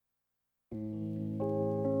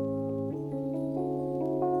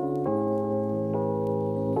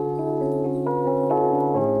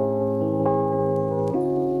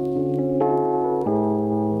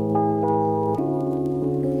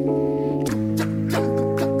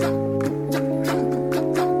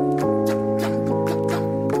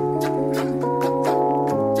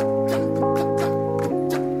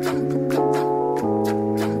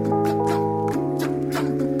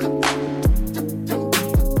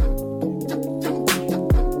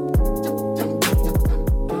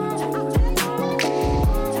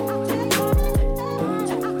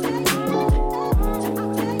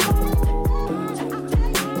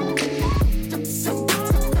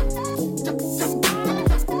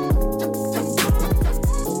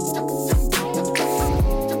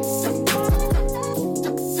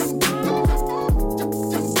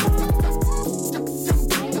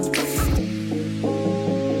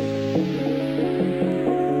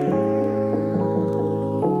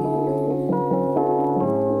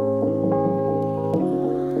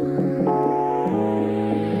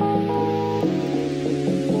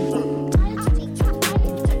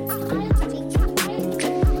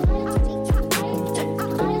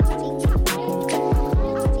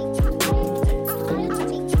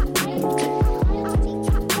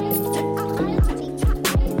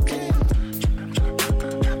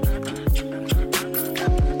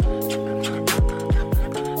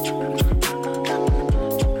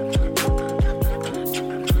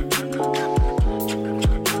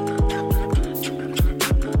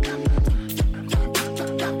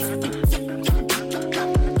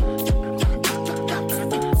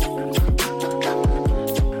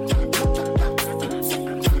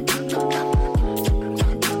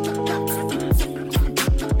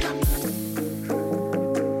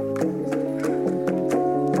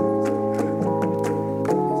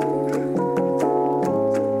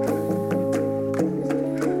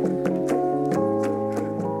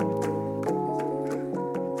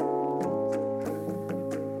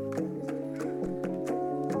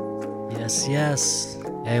Yes.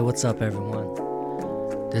 Hey, what's up,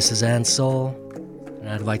 everyone? This is Ansel, and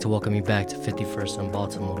I'd like to welcome you back to 51st in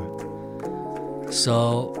Baltimore.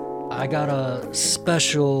 So, I got a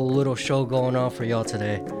special little show going on for y'all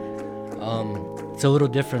today. It's a little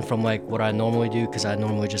different from like what I normally do, because I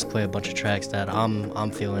normally just play a bunch of tracks that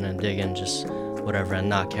I'm feeling and digging, just whatever, and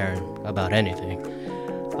not caring about anything.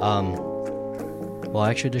 Well,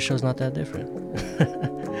 actually, this show's not that different.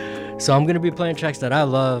 So I'm gonna be playing tracks that I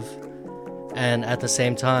love, and at the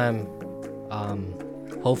same time,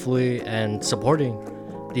 hopefully, and supporting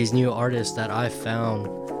these new artists that I found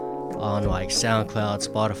on like SoundCloud,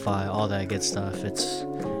 Spotify, all that good stuff.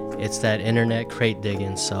 It's that internet crate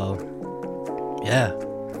digging. So yeah,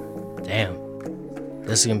 damn,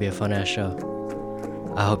 this is gonna be a fun ass show.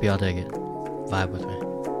 I hope y'all dig it. Vibe with me.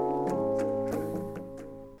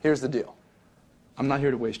 Here's the deal. I'm not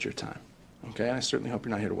here to waste your time, okay? And I certainly hope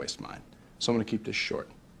you're not here to waste mine. So I'm gonna keep this short.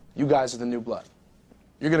 You guys are the new blood.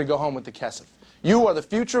 You're gonna go home with the Kesef. You are the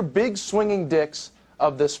future big swinging dicks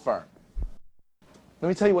of this firm. Let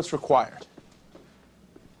me tell you what's required.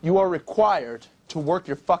 You are required to work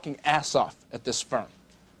your fucking ass off at this firm.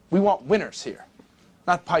 We want winners here,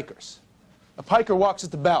 not pikers. A piker walks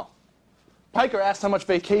at the bell. Piker asks how much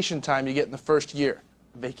vacation time you get in the first year.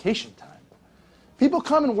 Vacation time? People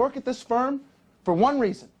come and work at this firm for one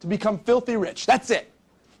reason, to become filthy rich. That's it.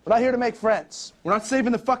 We're not here to make friends. We're not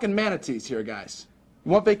saving the fucking manatees here, guys.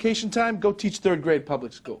 You want vacation time? Go teach third grade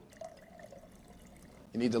public school.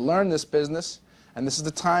 You need to learn this business, and this is the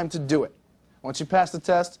time to do it. Once you pass the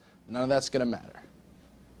test, none of that's gonna matter.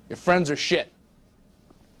 Your friends are shit.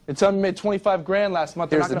 You're telling me you made 25 grand last month,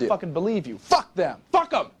 they're not gonna fucking believe you. Fuck them. Fuck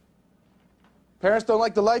them. Parents don't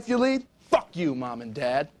like the life you lead? Fuck you, Mom and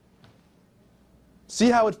Dad. See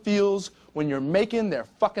how it feels when you're making their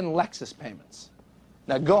fucking Lexus payments.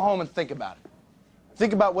 Now go home and think about it.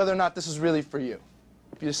 Think about whether or not this is really for you.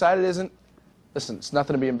 If you decide it isn't, listen, it's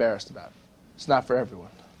nothing to be embarrassed about. It's not for everyone.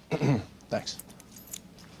 Thanks.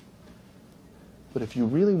 But if you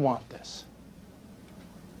really want this,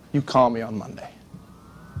 you call me on Monday,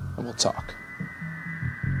 and we'll talk.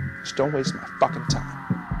 Just don't waste my fucking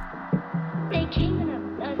time. They came in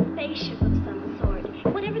a spaceship of some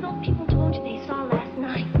sort. Whatever those people told you they saw last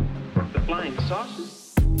night. The flying saucers?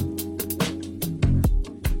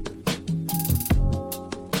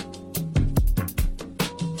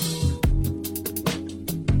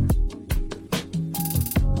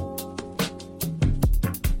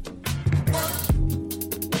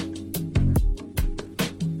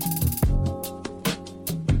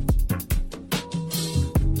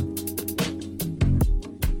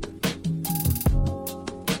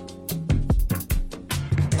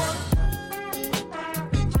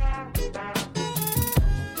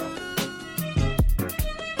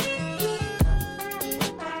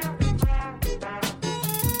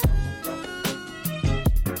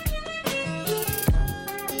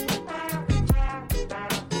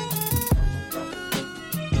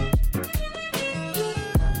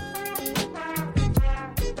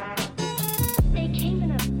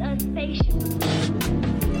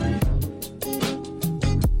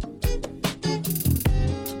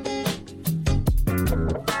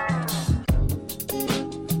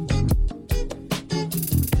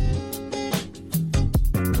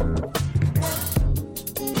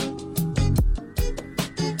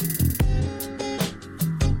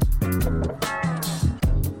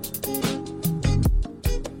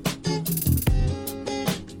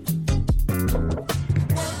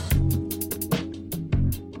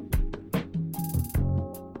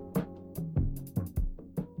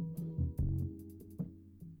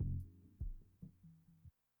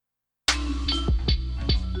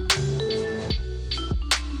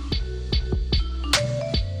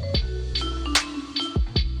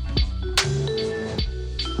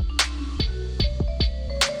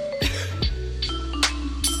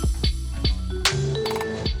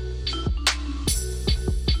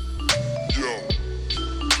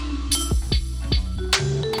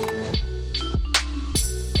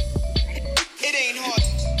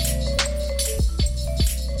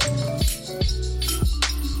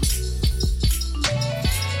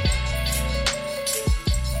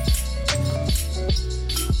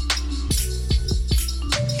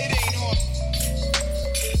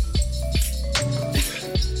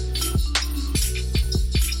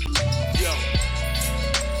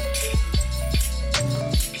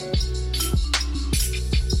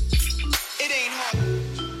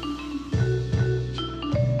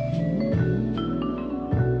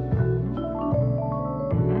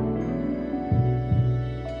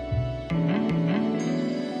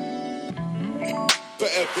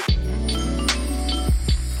 forever.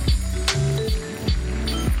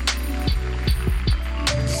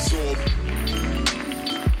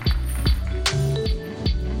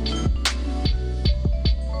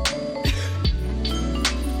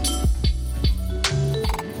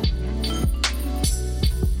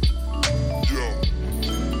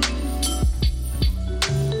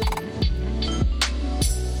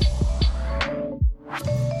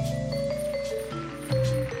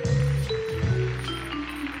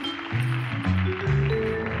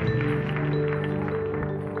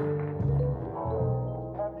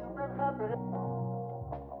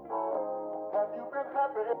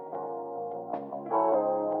 Have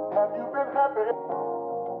you been happy?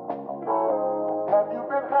 Have you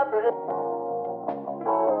been happy?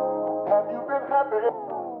 Have you been happy?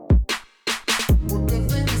 Put the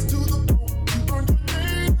fingers to the bone, you earned your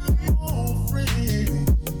name for free.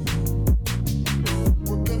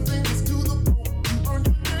 Put the fingers to the bone, you earned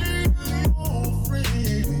your name for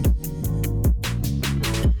free.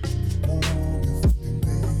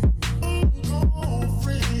 Oh,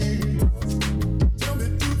 free. Tell me,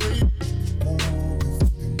 do they? Oh,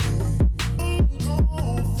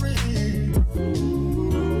 free.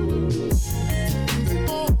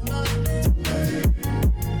 All night.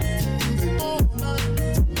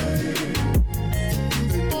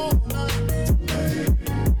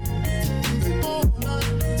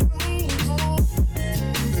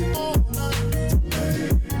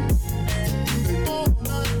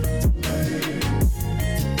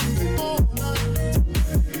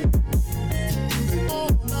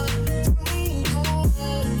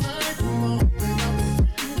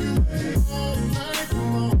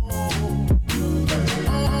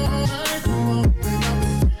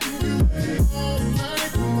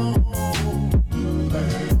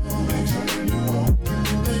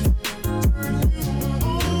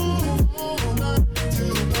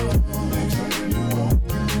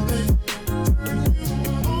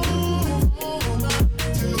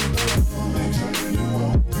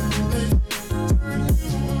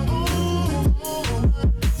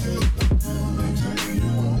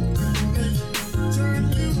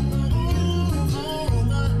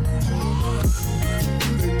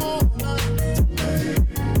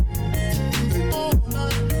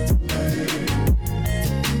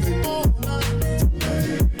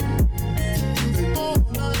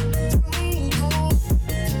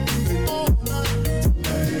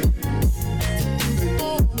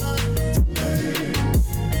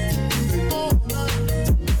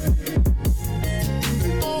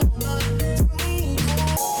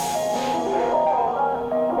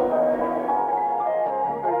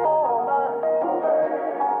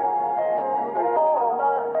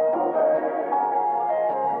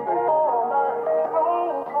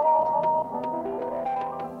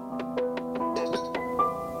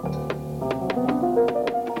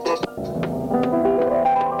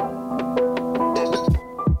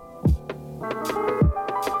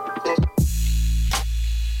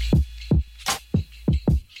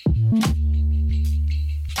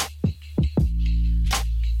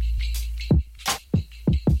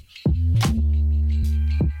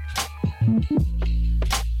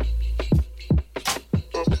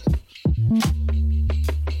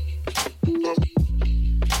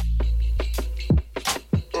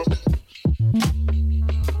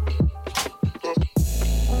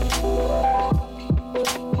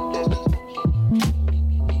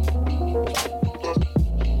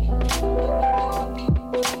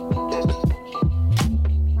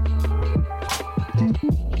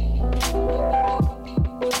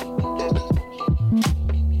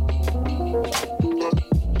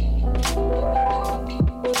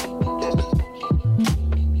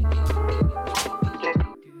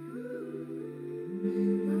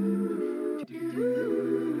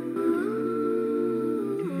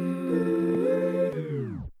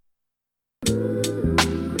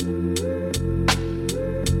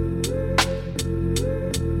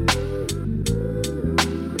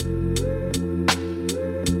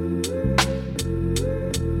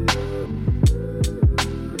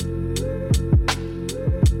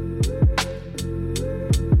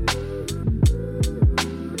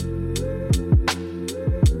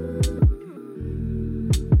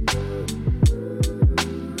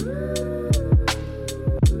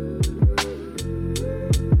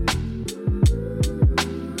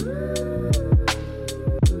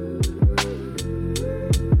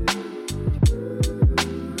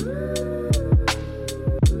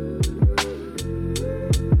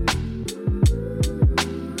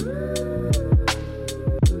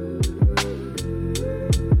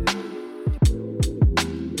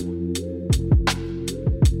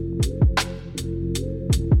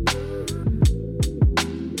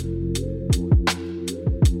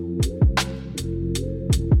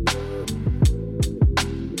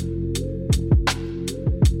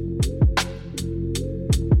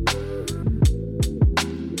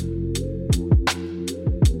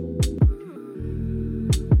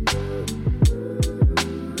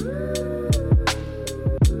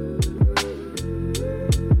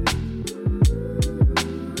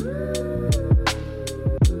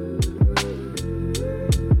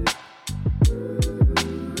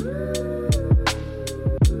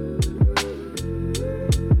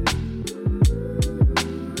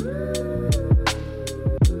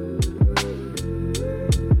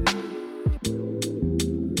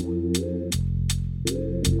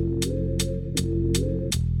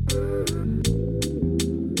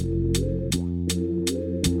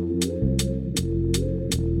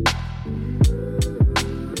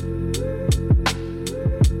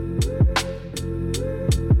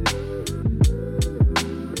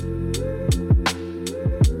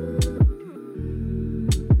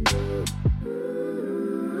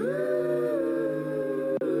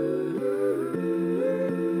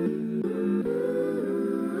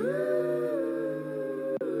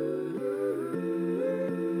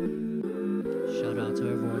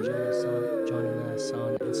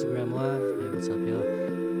 Instagram Live. Hey, what's up, yo?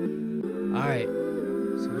 Alright,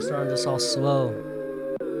 so we're starting this all slow.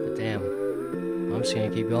 But damn, I'm just gonna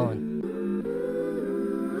keep going.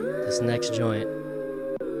 This next joint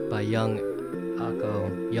by Young Ako.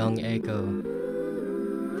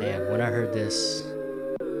 Damn, when I heard this,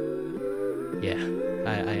 yeah,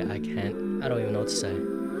 I can't, I don't even know what to say.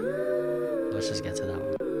 Let's just get to that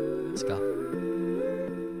one. Let's go.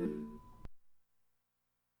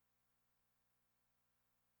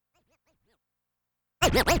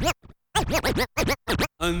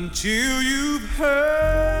 Until you've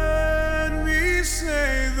heard me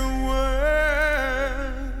say the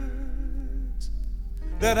words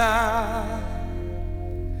that I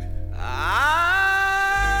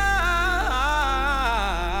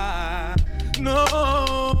know,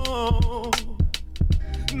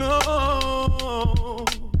 no,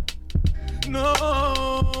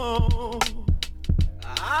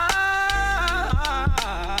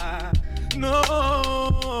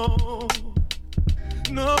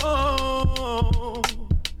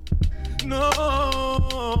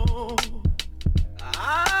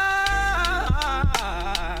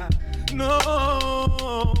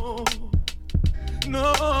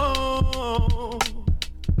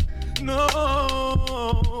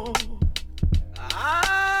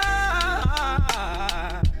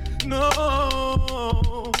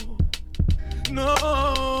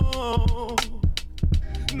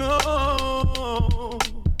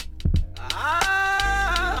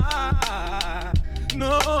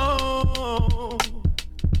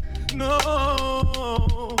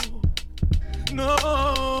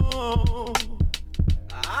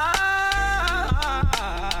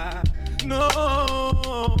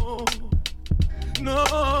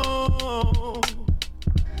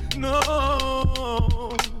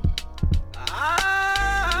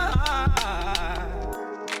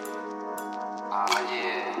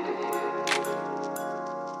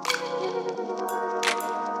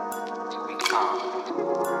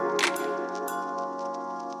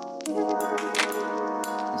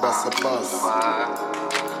 Bust a bus.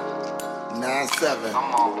 9-7.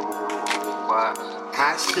 Come on. What?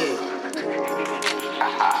 Hot shit.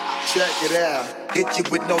 Check it out. Hit you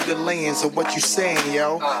with no delaying, so what you saying,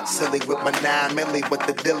 yo? Silly with my 9 milli with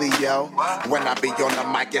the dilly, yo. When I be on the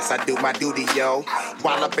mic, yes, I do my duty, yo.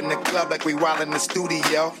 While up in the club like we while in the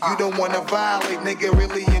studio. You don't wanna violate, nigga,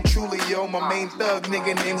 really and truly, yo. My main thug,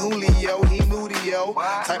 nigga named Julio, he moody, yo.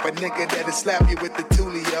 Type of nigga that'll slap you with the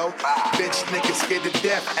tulio. Bitch, nigga scared to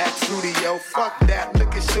death, act fruity, yo. Fuck that,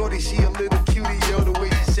 look at shorty, she a little cutie, yo. The way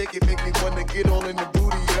she shake it make me wanna get all in the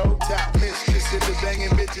booty, yo. Top mistress in the banging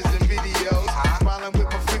bitches and videos. Smiling with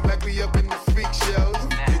my freak like we up in the freak shows.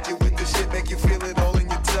 Hit you with the shit, make you feel it all in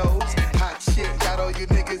your toes. Hot shit, got all you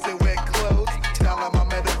niggas in wet clothes. Style out my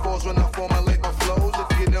metaphors when I formulate my flows.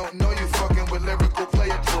 If you don't know, you fucking with lyrical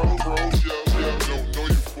player pros. Don't know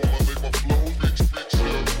you formulate my flows. Bitch,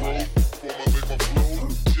 yeah, bro. Formulate my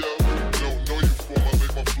flows. Yeah, don't know you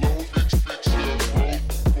formulate my flows. Bitch, yeah, bro.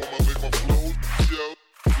 Formulate my flows. Yeah,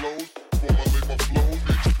 flows. Formulate my flows.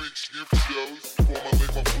 Bitch, give shows.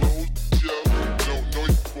 Formulate my flows. Yeah, don't know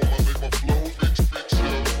you formulate my flows. Bitch,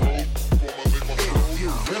 yeah, bro. Formulate my flows. If you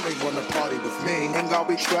really wanna party with me, ain't all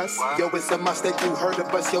we trust. Yo, it's a must that you heard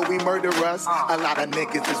of us. Yo, we murder us. A lot of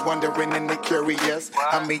niggas is wondering and they curious.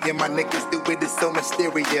 How me and my niggas do it is so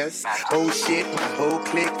mysterious. Oh shit, my whole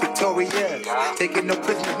clique victorious. Taking no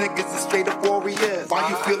prisoners, niggas is straight up warriors. Why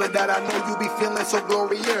you feeling that? I know you be feeling so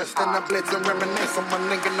glorious. Then I blitz and reminisce on my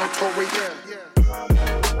nigga Notorious.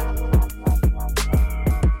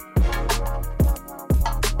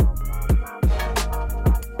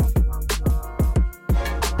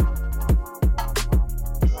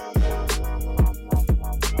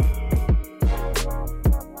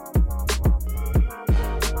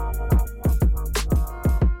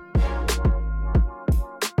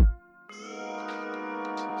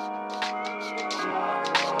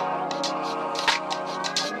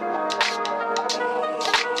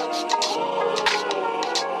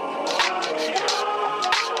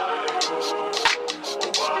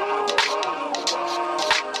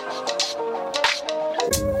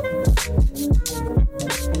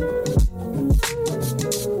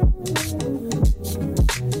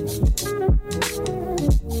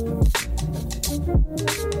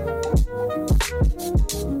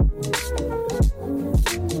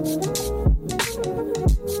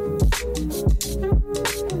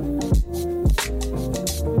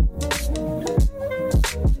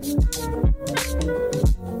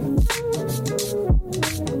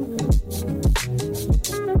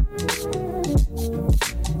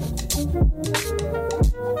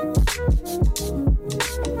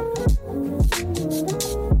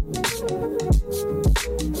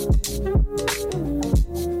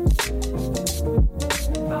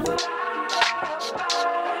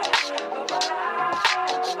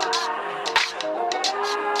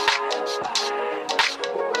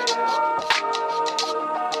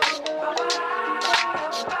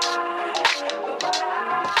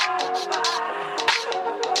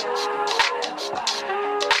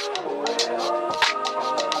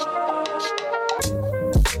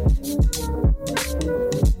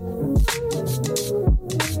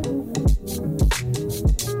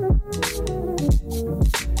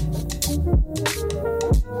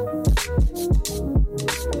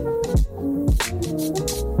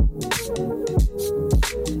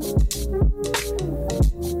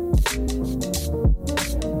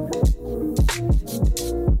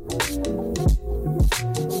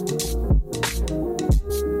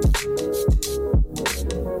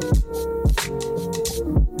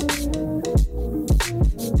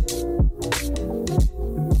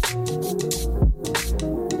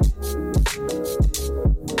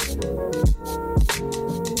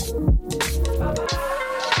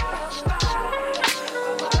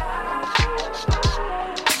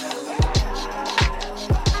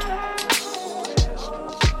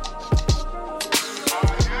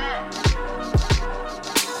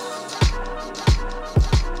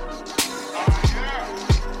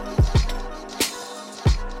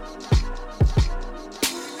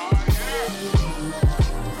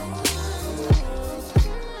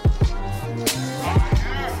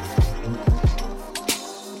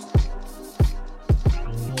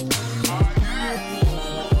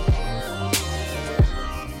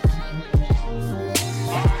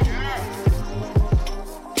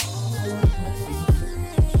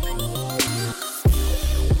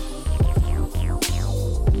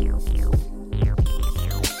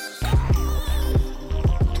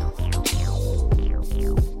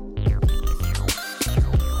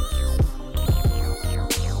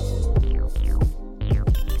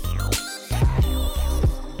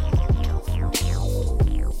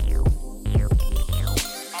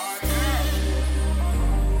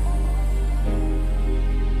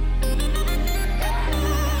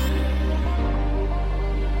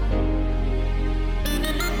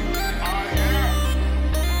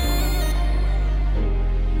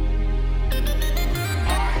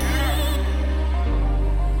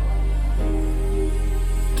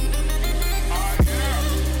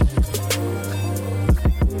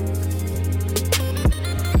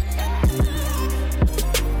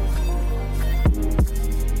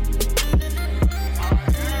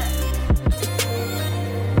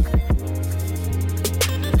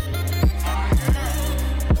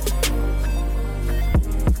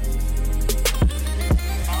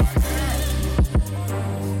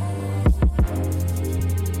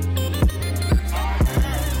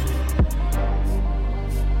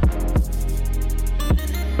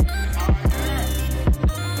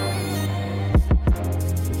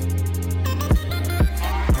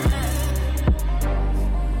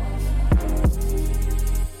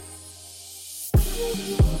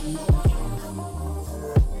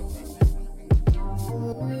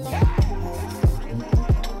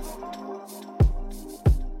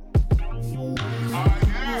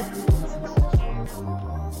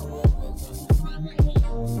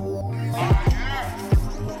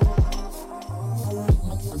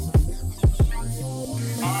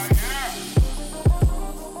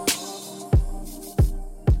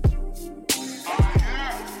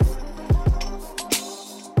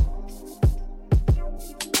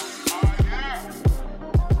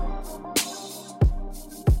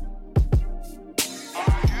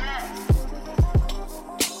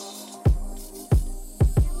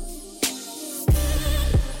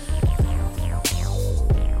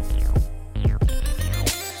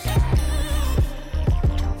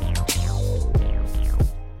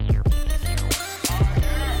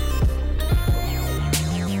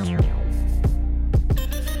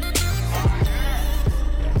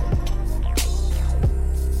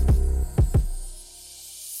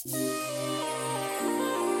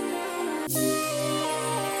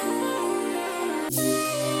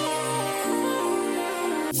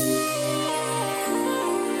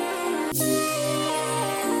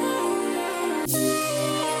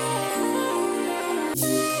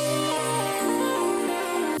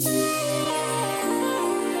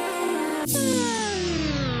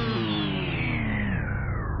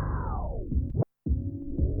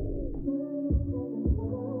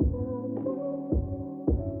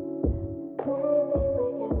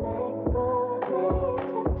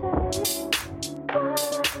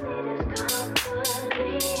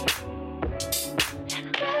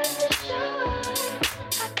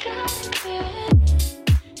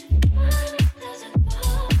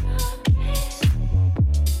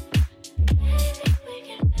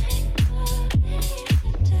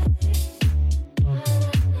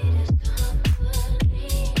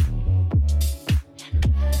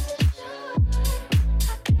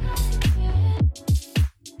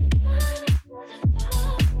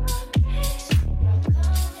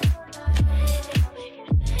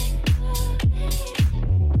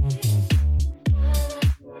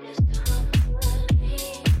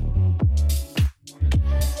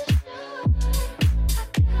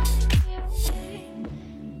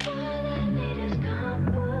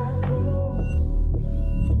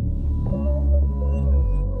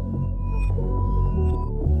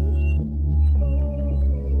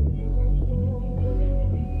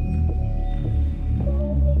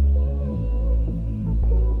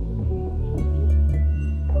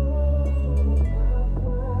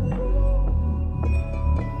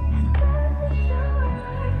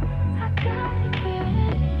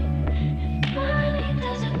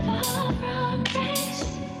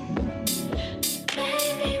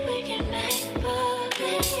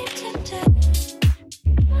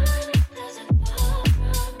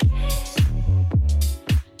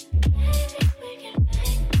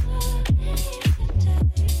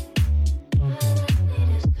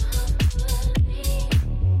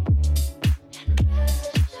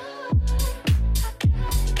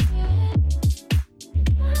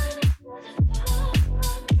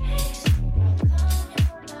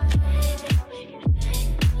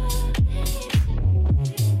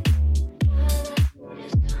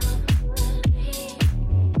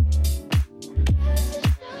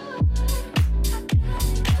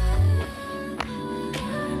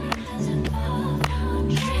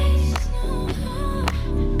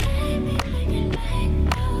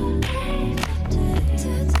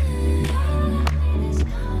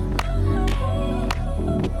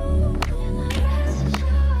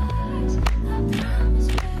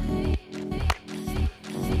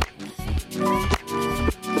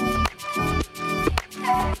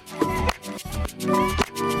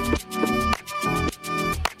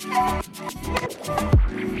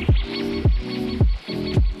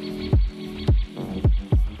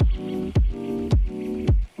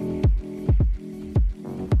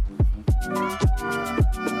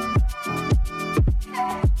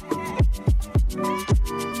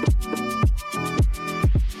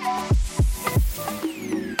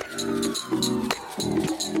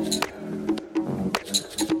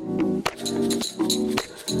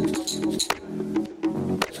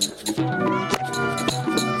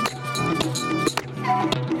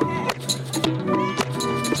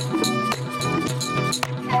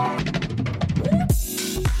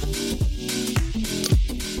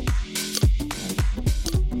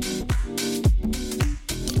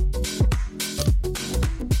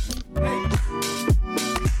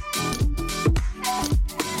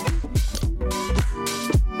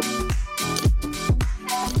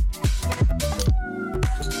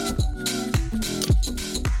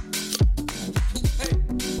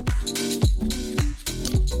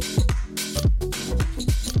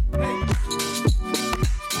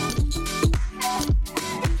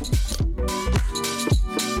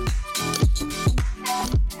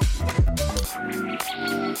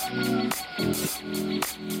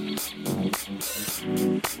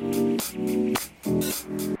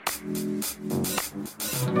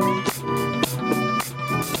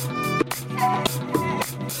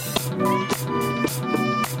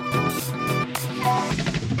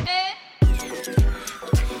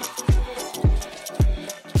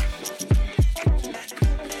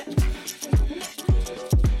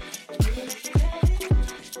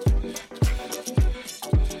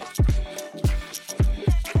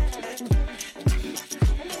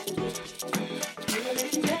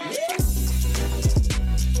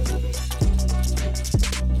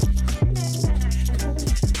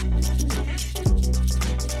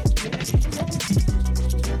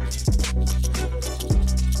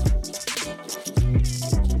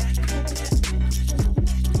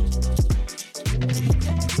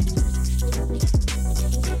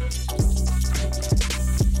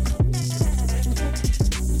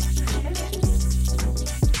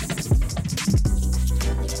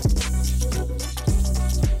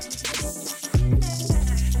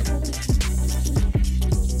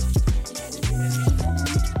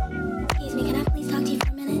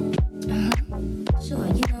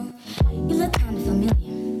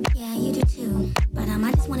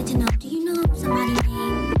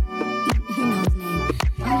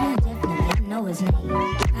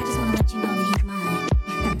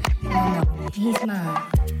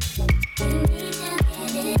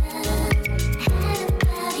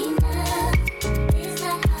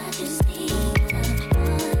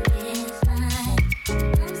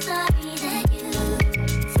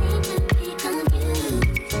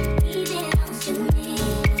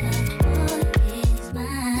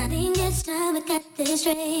 at this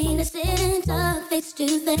train. Let's sit and talk face to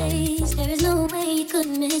face. There is no way you could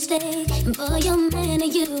mistake. And for your man, are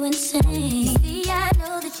you insane? See, I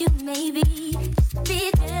know that you may be just a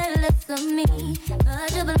bit jealous of me,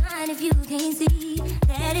 but you're blind if you can't see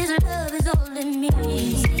that his love is all in me.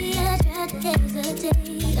 See, I tried to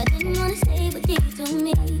hesitate. I didn't wanna say what he told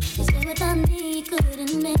me. He said without me he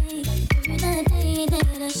couldn't make through the day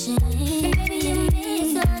that I shame. Baby, you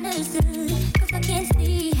misunderstood, 'cause I can't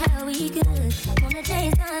see how we could wanna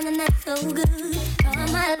taste something that's so good. All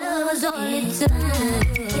my love was all it took.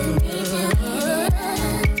 You need to get it up.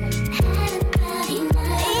 Had a cloudy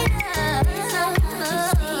night. It's so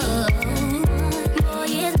cold. Boy,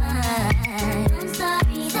 it's mine. I'm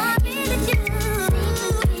sorry that you seem to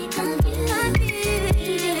be confused.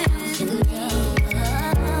 You know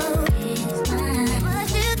it's mine. What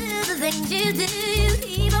you do, the things you do, you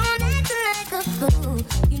keep on acting like a fool.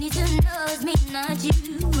 You need to know it's me, not you.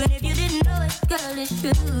 And if you didn't know it, girl, it's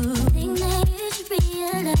true. Think that you should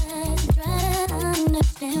realize and try to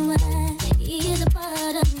understand why he is a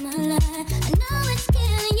part of my life. I know it's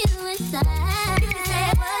killing you inside. You can say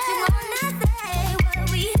what you wanna say. What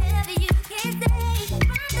we have you can't say.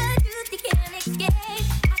 Find the truth you can't escape.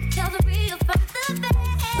 I can tell the real from the fake.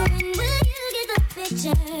 When will you get the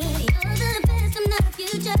picture? You're the best, I'm the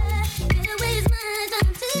future. Get away, it's my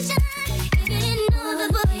time to shine. If you didn't know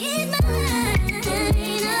before, it's mine.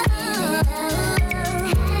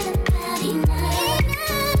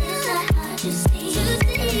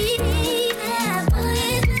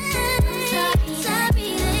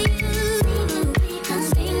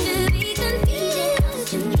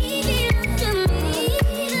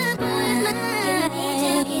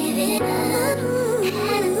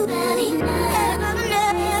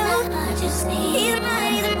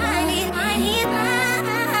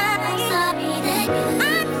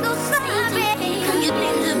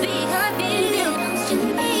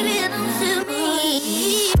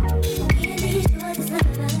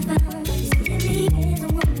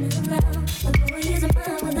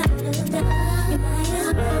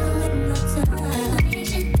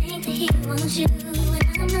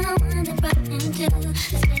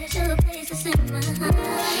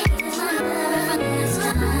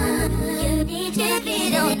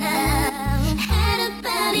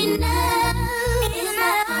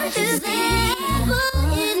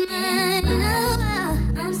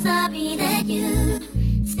 I'm sorry that you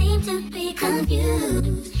seem to be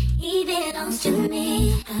confused. He belongs to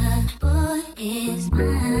me. A boy is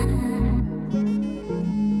mine.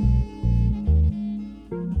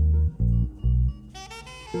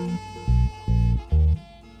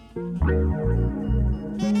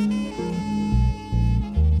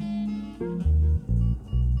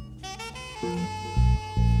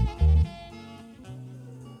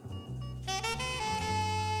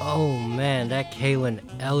 Oh man, that Kaylin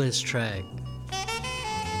Ellis track.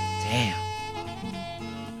 Damn.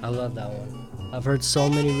 I love that one. I've heard so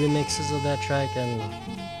many remixes of that track, and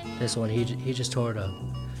this one, he just tore it up.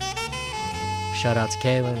 Shout out to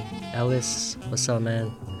Kaylin Ellis. What's up,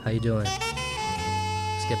 man? How you doing?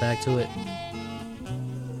 Let's get back to it.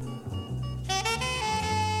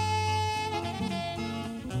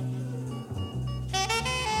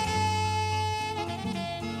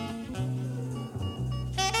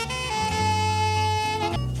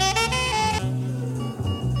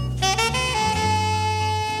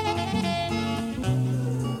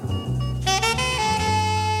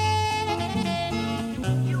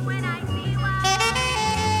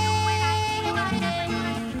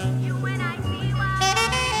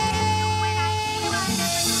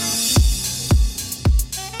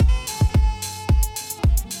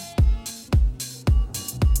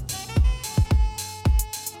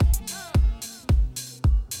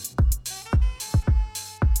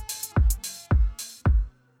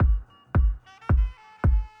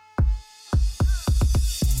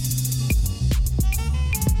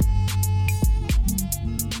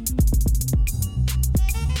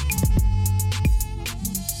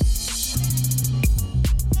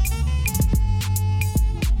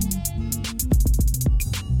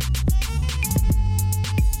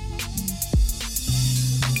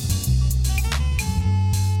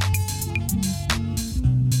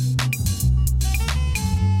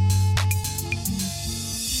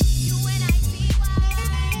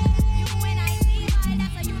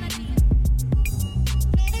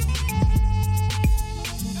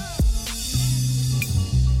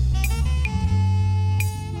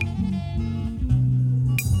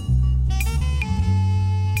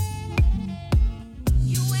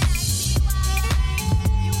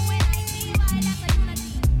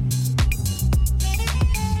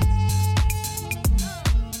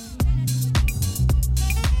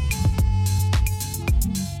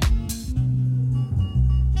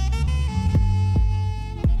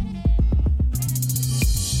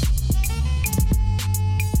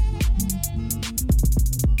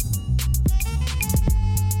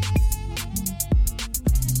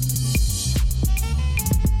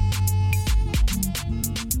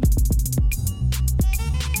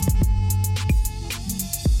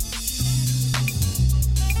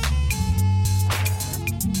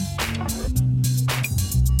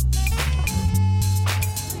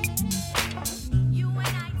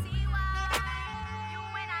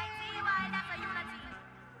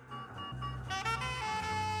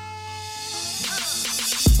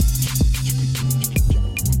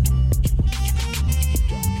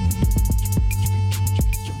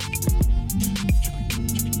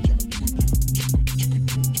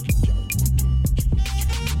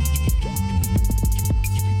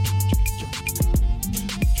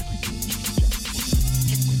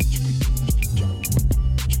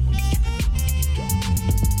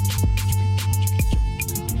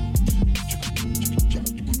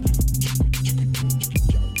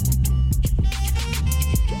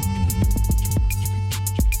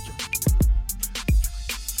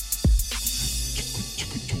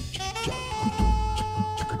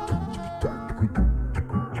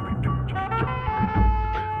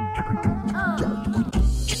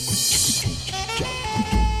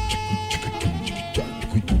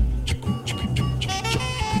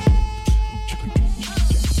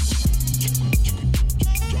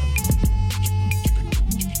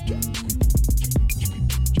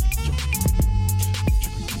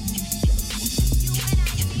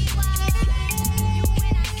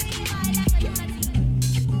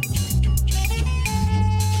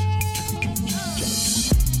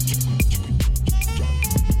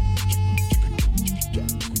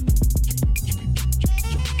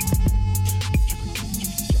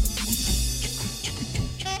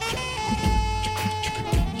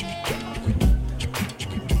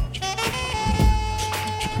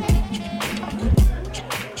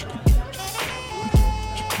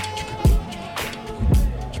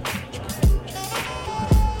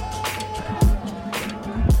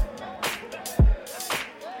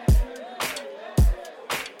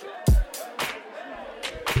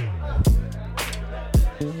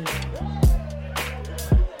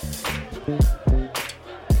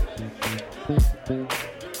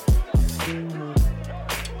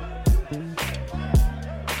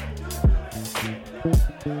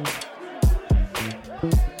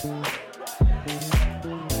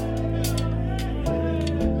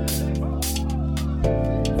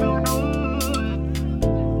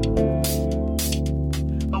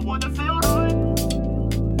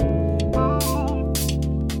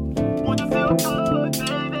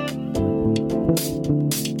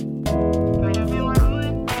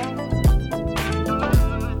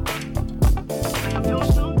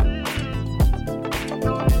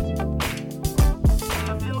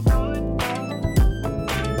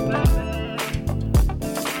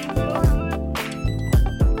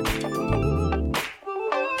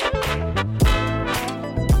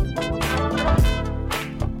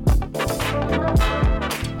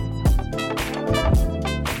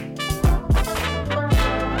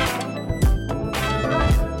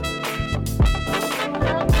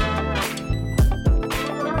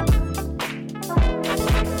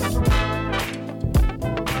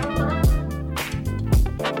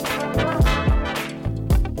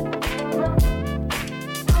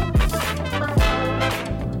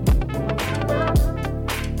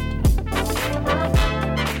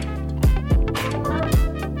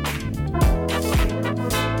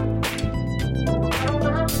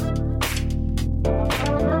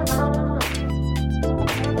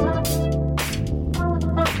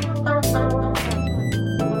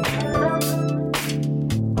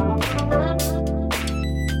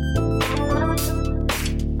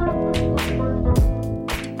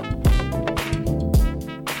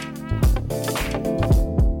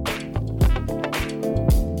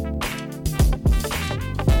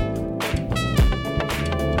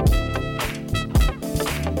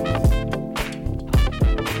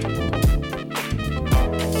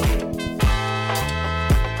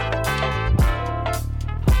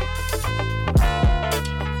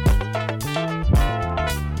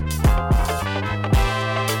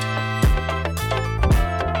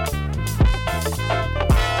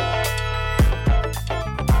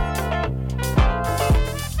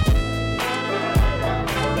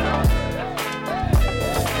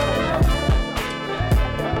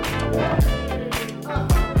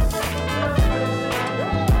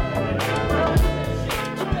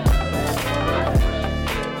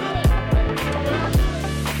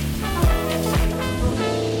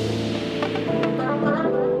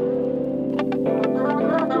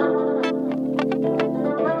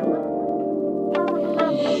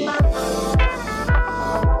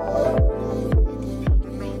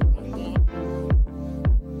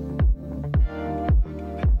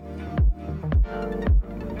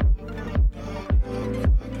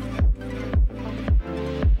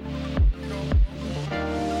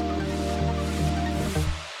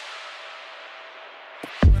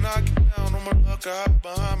 God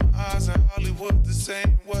behind my eyes in Hollywood, this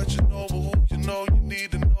ain't what you know, but who you know, you need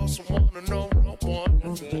to know someone to know no one.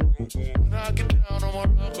 When I get down on my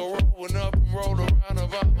luck, rolling up and roll around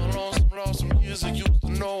about my lonesome years I used to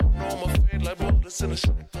know my fate like bullets in a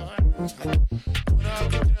shotgun. When I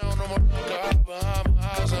get down on my luck, I hide behind my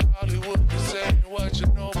eyes in Hollywood, this ain't what you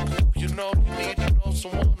know, but who you know, you need to know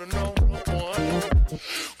someone to know no one.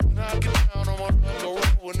 When I get down on my luck,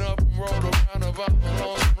 rolling up and roll around about my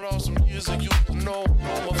lonesome years I used to know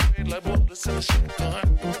my fate like bullets in a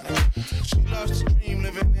shotgun. She loves to dream,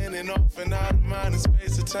 living in and off and out of mind and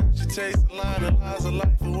space. At times she takes a line of lies of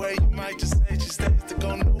life away. You might just say she stays to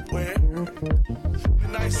go nowhere.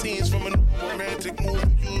 Midnight scenes from a romantic movie.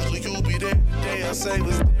 Usually you'll be there today. I say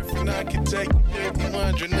what's different. I can take you there. I'm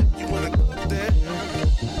wondering if you wanna go there.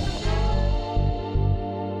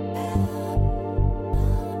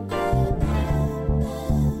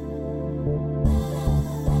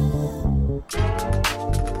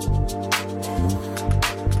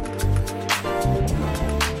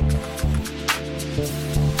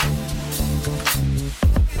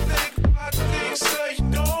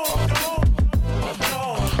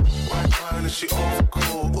 She all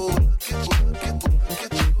cool, ooh, look at you,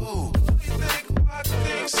 ooh. You think about the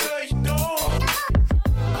things say you don't.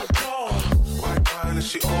 Why is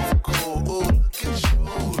she all cool, ooh, look at you,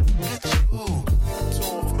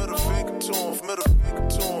 Tom, middle finger, Tom, middle finger,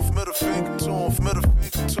 Tom, middle finger, Tom, middle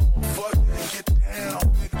finger, Tom. Fuck that, get down,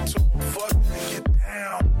 finger, Tom, fuck that, get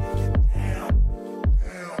down.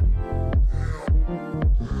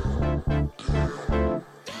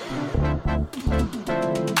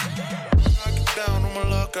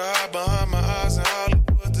 I hide behind my eyes in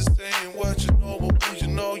Hollywood. This ain't what you know, but who you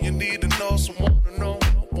know, you need to know someone to know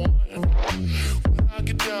no one. When I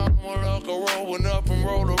get down on my luck, I rolling up and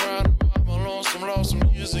roll around about my lonesome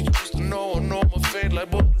years I used to know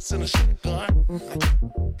bullets in a shotgun.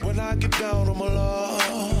 When I get down on my luck,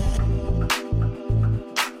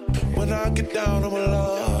 when I get down on my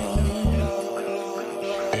luck.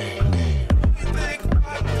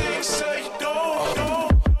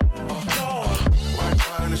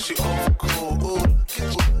 She over cool, ooh, look at you,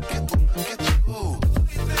 look at you, ooh.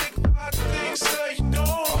 You think about things, say you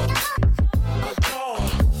don't.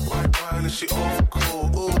 Why is she over cool,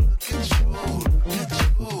 ooh, look at you, look at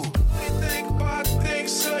you. You think about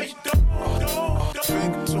things, say you don't.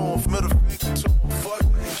 Finger to him, middle finger to him, fuck,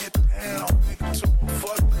 get down. Finger to him,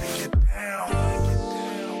 fuck, get down.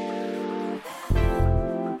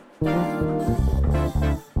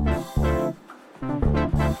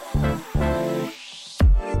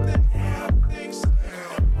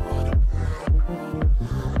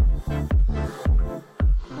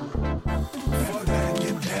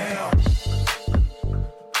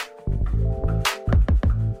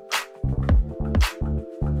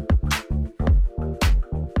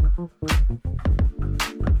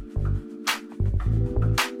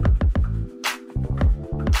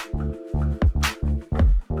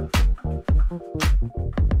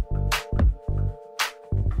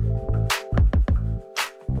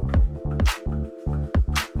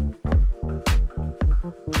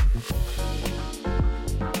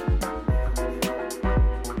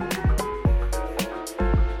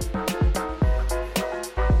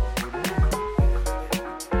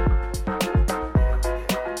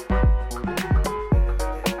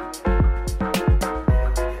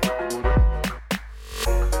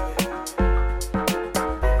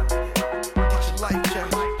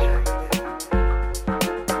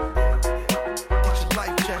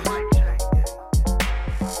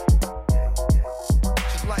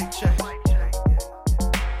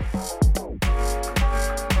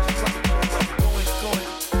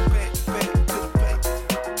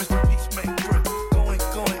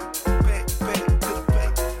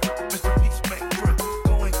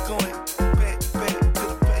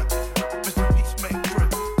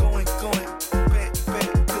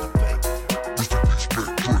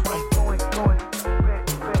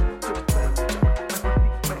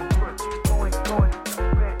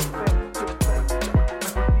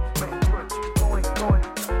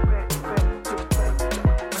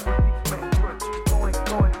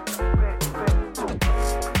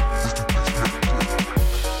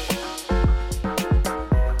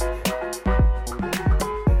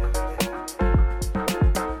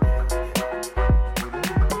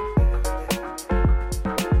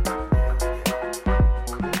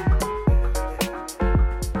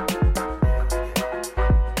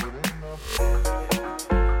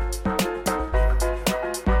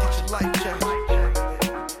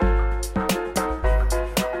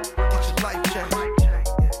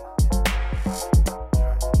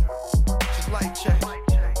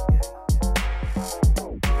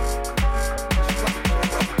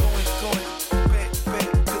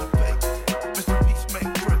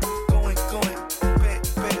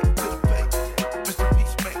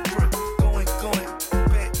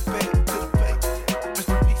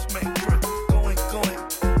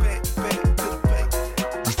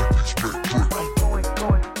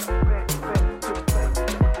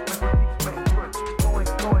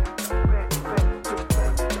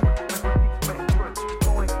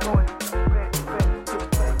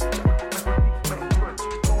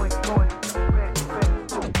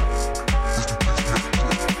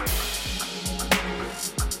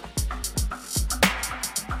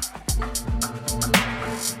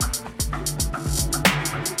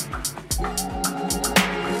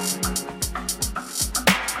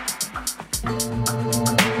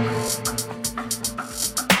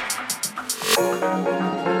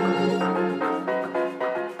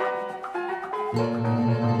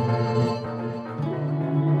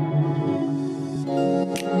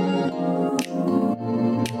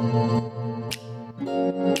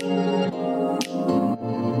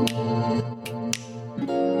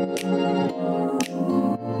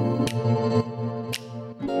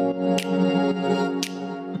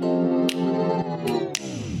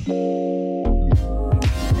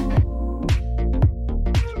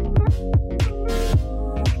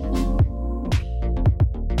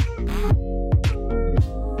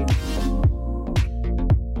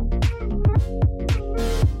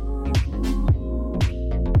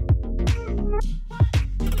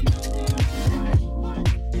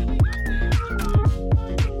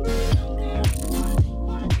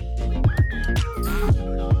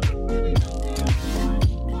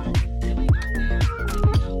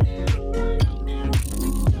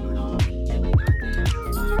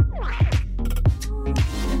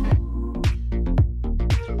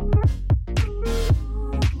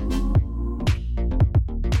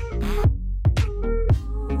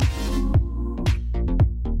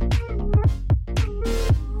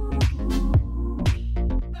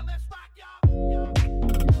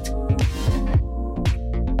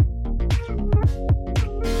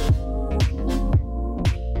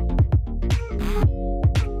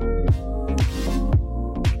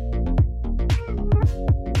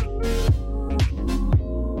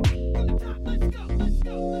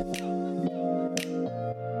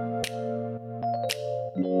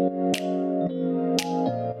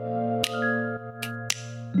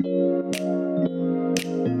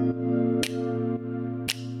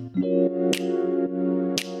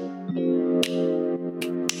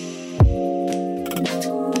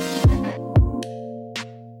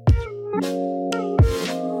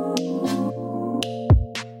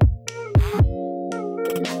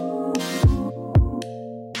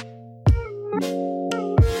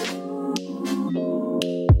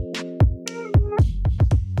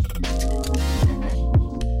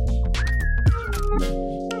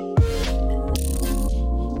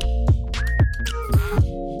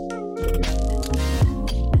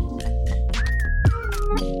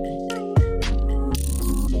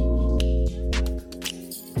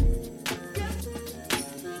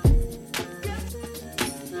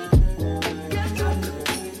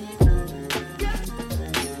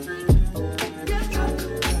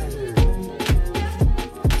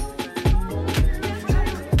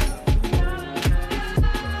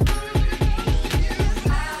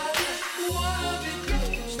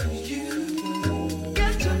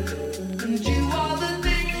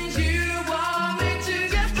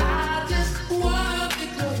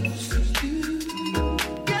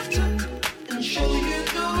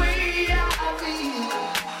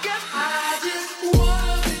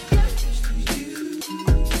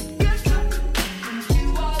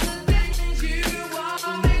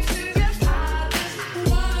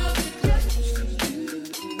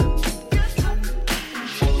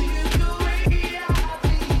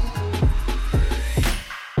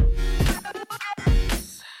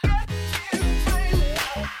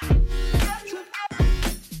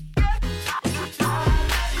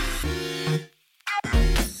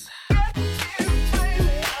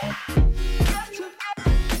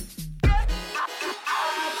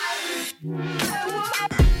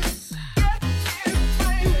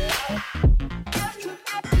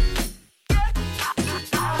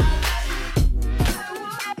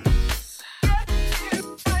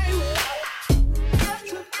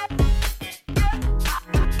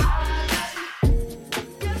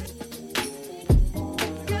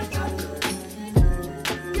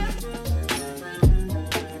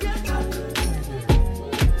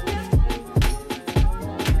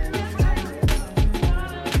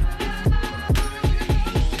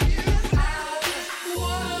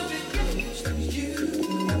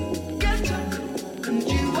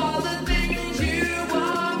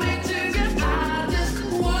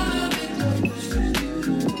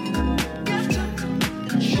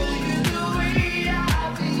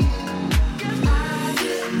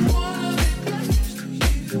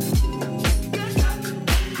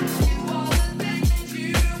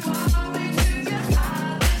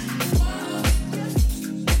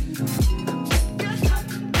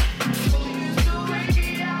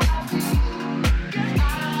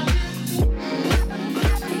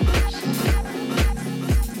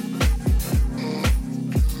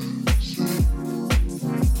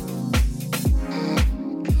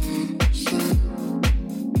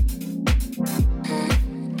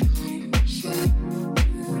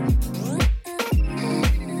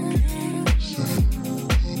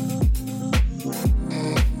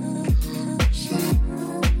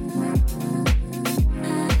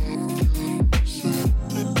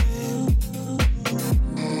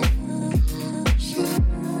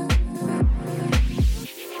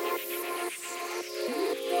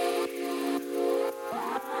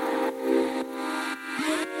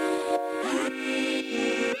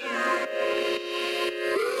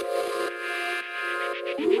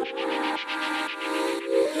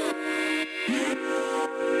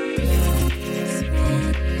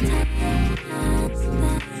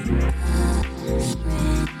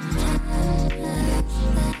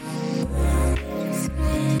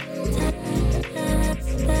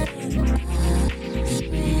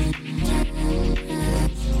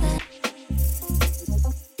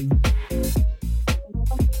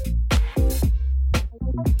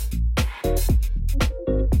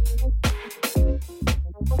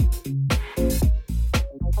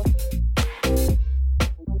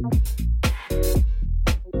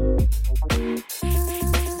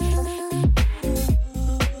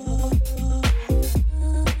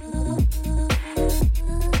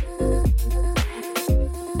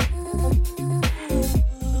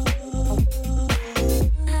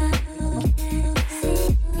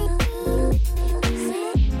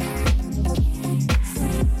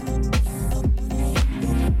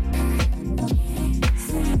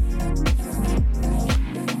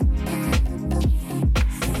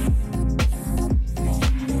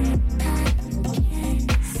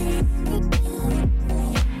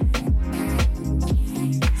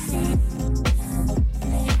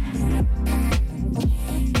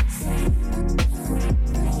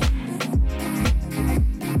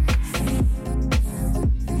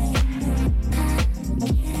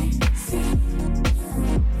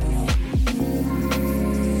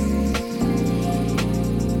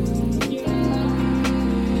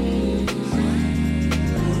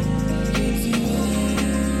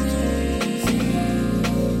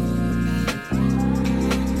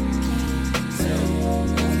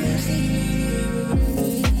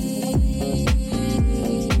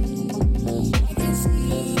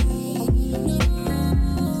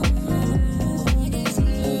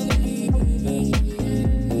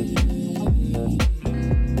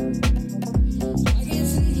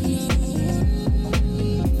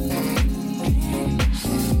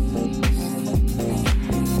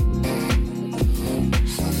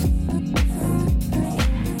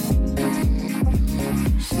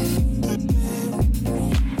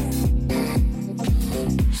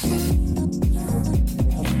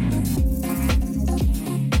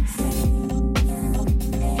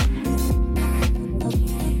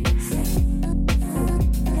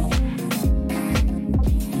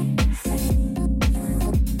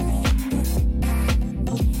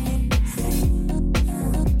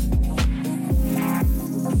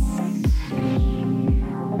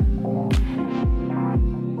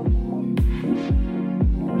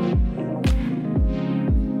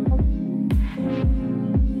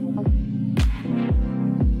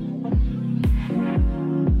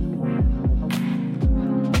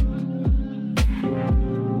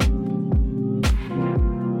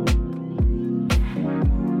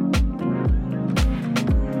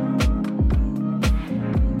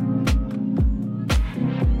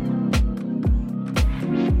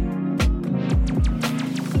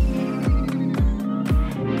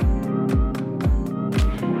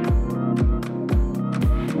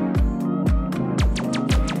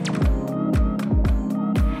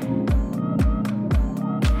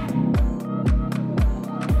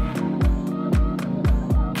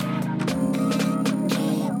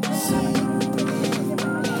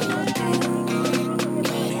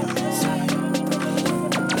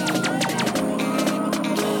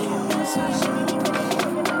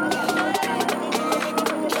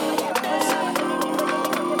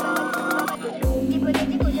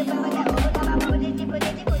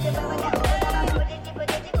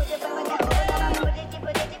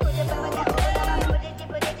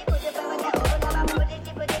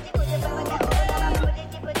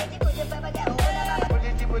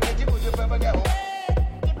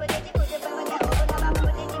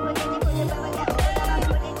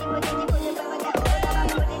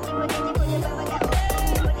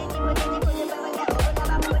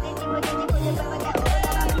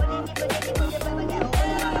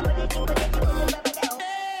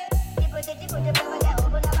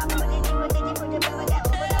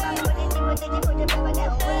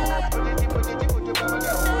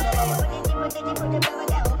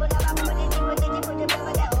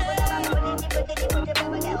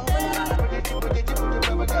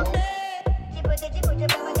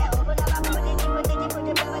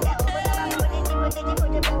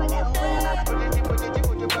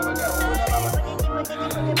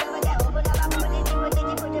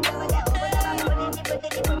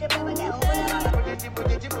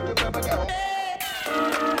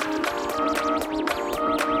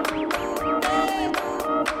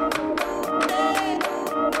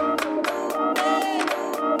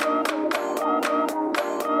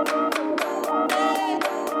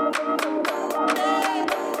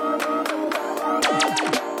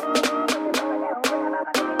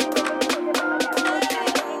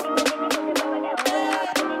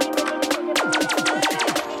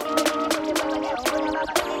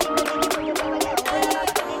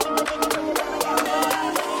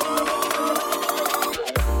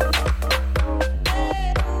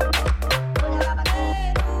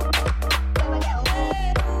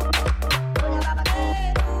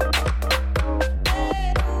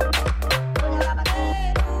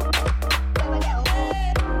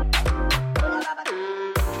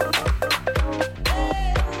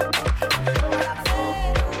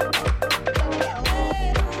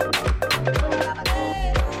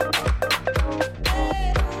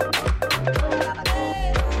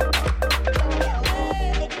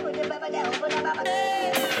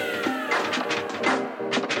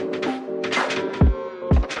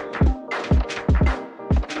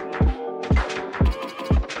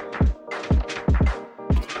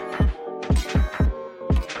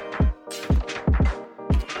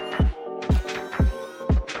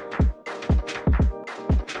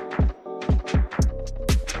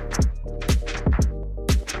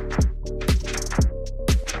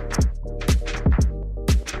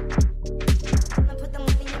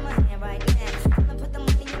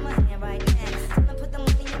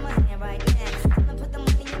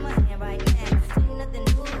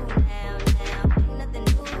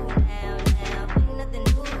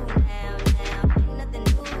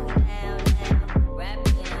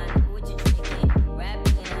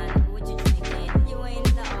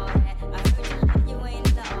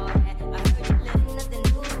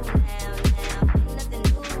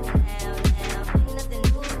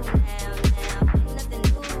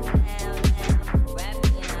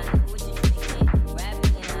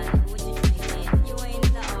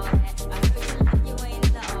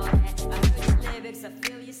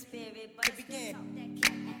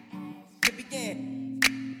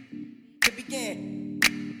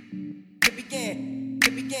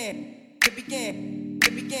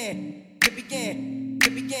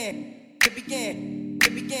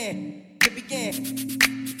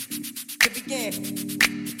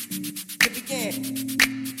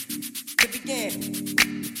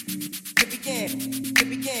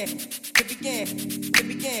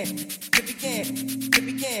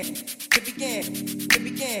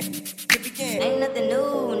 Ain't nothing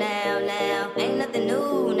new now. Ain't nothing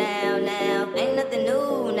new now. Ain't nothing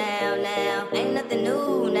new now. Ain't nothing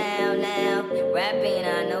new now. Rapping,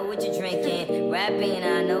 I know what you're drinking. Rapping,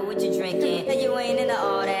 I know what you're drinking. Hey, you ain't into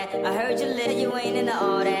all that. I heard you lit. You ain't into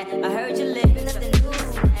all that. I heard you lit. Ain't nothing new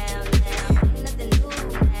now.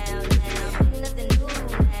 Ain't nothing new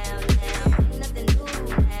now. Ain't nothing new now. Ain't nothing new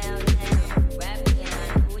now. Rapping,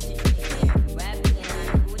 I know what you're drinking. Rapping,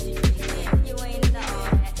 I know what you're drinking. You ain't into all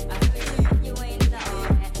that. I heard you ain't into all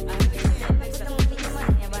that.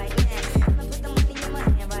 I heard you lit. Put the money in my hand right now. Put the money in my hand right now. Put the money in my hand right now. Put the money in my hand right now. Put the money in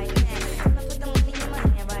my hand right now. Put the money in my hand right now. Put the money in my hand right now. Put the money in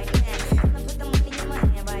my hand right now.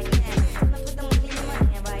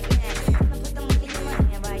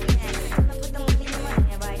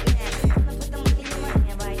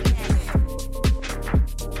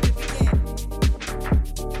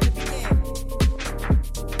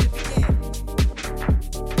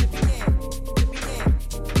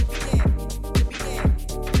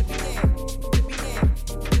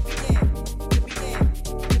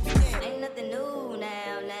 Ain't nothing new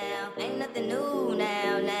now. Ain't nothing new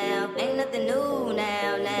now. Ain't nothing new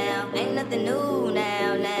now. Ain't nothing new now.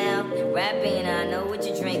 Rapping, I know what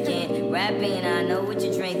you're drinking. Rapping, I know what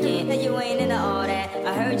you're drinking. Hey, you ain't into all that.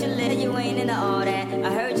 I heard you lit. You ain't into all that.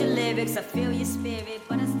 I heard your lyrics. I feel your spirit,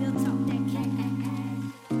 but I still talk that cat.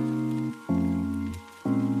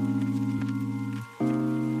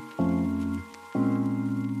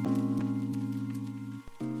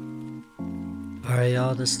 Alright,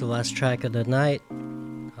 y'all, this is the last track of the night.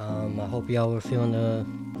 I hope y'all were feeling the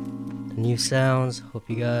new sounds. Hope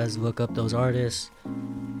you guys look up those artists.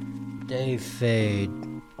 Dave Fade,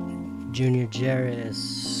 Junior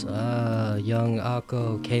Jarris, Young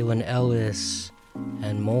Akko, Kaylin Ellis,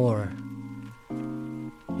 and more.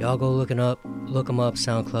 Y'all go look them up,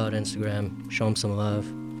 SoundCloud, Instagram, show them some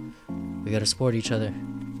love. We gotta support each other.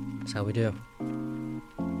 That's how we do.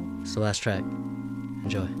 It's the last track.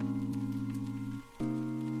 Enjoy.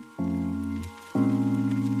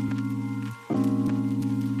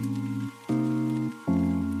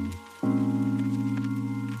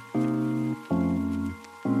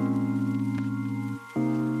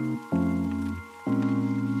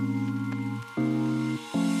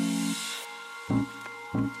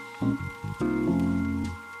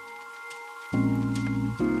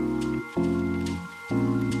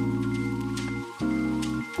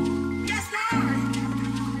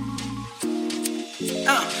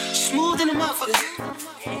 Smooth in the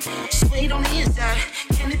motherfucker. Suede on the inside.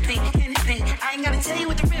 Can it think? I ain't gotta tell you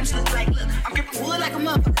what the rims look like. Look, I'm gripping wood like a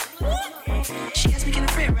motherfucker. She asked me, can a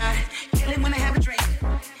friend ride? Kill it when I have a drink.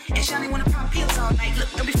 And Shawty wanna pop pills all night. Look,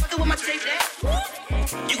 don't be fucking with my tape there.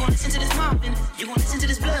 You gon' listen to this mobbing. You gon' listen to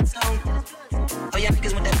this blood song. Oh, y'all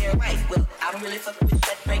niggas want that hair white. Well, I don't really fuck with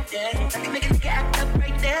that right there. I can make a nigga act up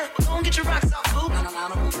right there. Well, go and get your rocks off, boo. No, I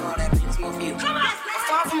don't move all that. It's more for you. Come on. I'm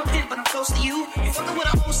far from a pimp, but I'm close to you. You fucking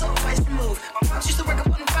with a whole soul twice removed. My pops used to work up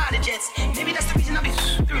on the fighter jets. Maybe that's the reason I be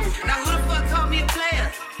through. Now who the fuck called me a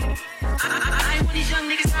player? I ain't one of these young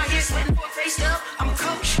niggas out here sweating for a face up. I'm a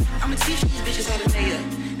coach. I'ma teach these bitches how to lay up.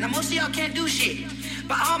 Now most of y'all can't do shit,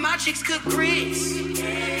 but all my chicks cook grits.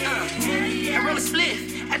 And roll a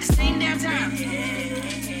spliff at the same damn time.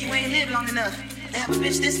 You ain't lived long enough to have a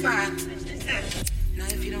bitch this fine. Now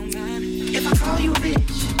if you don't mind, if I call you a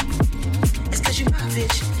bitch, it's cause you my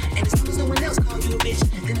bitch. And as long as no one else call you a bitch,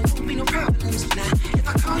 then there won't be no problems. Now if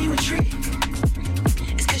I call you a trick,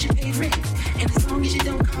 it's cause you paid rent. And as long as you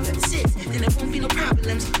don't call it 6, then there won't be no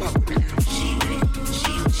problems. Walk with me now. She with it,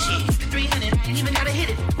 she with it. 300, I ain't even gotta hit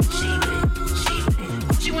it. She with it.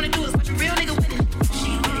 All she wanna do is watch a real nigga win it.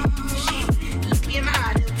 She with it. Look me in my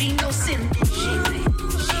eye, there'll be no sin. She with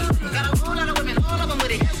it. Got a whole lot of women, all of them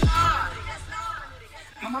with it. Yes, Lord.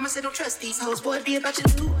 My mama said don't trust these hoes, boy, be about your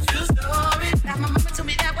news. True story. Now my mama told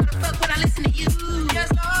me that, why the fuck would I listen to you?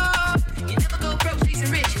 Yes, Lord. You never go broke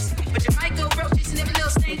chasing riches, but you might go broke chasing every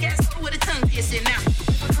little snake ass hoe with a tongue piercing. Now